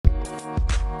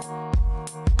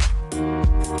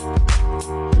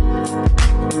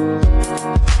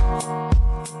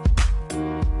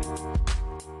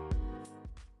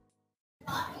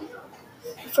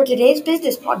today's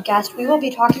business podcast, we will be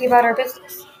talking about our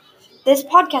business. This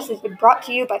podcast has been brought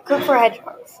to you by Cook for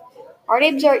Hedgehogs. Our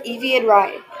names are Evie and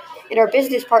Ryan, and our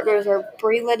business partners are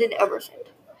Braylon and Emerson.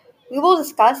 We will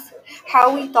discuss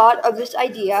how we thought of this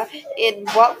idea and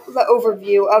what the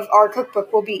overview of our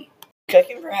cookbook will be.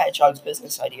 Cooking for Hedgehogs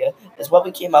business idea is what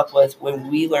we came up with when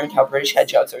we learned how British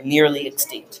hedgehogs are nearly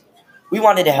extinct. We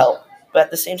wanted to help, but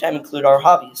at the same time include our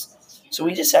hobbies. So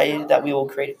we decided that we will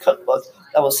create a cookbook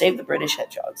that will save the British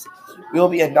hedgehogs. We will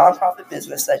be a nonprofit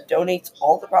business that donates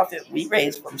all the profit we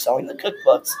raise from selling the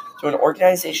cookbooks to an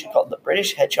organization called the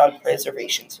British Hedgehog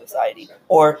Preservation Society,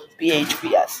 or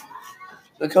BHPS.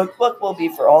 The cookbook will be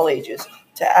for all ages.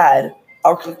 To add,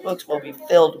 our cookbooks will be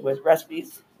filled with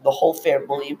recipes the whole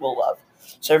family will love,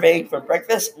 serving for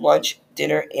breakfast, lunch,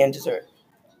 dinner, and dessert.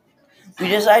 We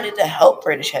decided to help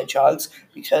British hedgehogs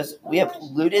because we have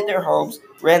polluted their homes,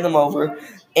 ran them over,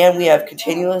 and we have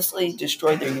continuously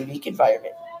destroyed their unique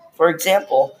environment. For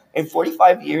example, in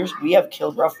 45 years, we have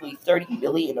killed roughly 30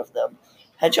 million of them.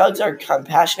 Hedgehogs are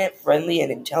compassionate, friendly,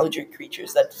 and intelligent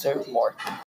creatures that deserve more.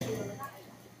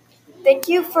 Thank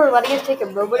you for letting us take a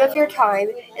moment of your time,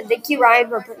 and thank you, Ryan,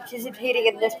 for participating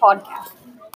in this podcast.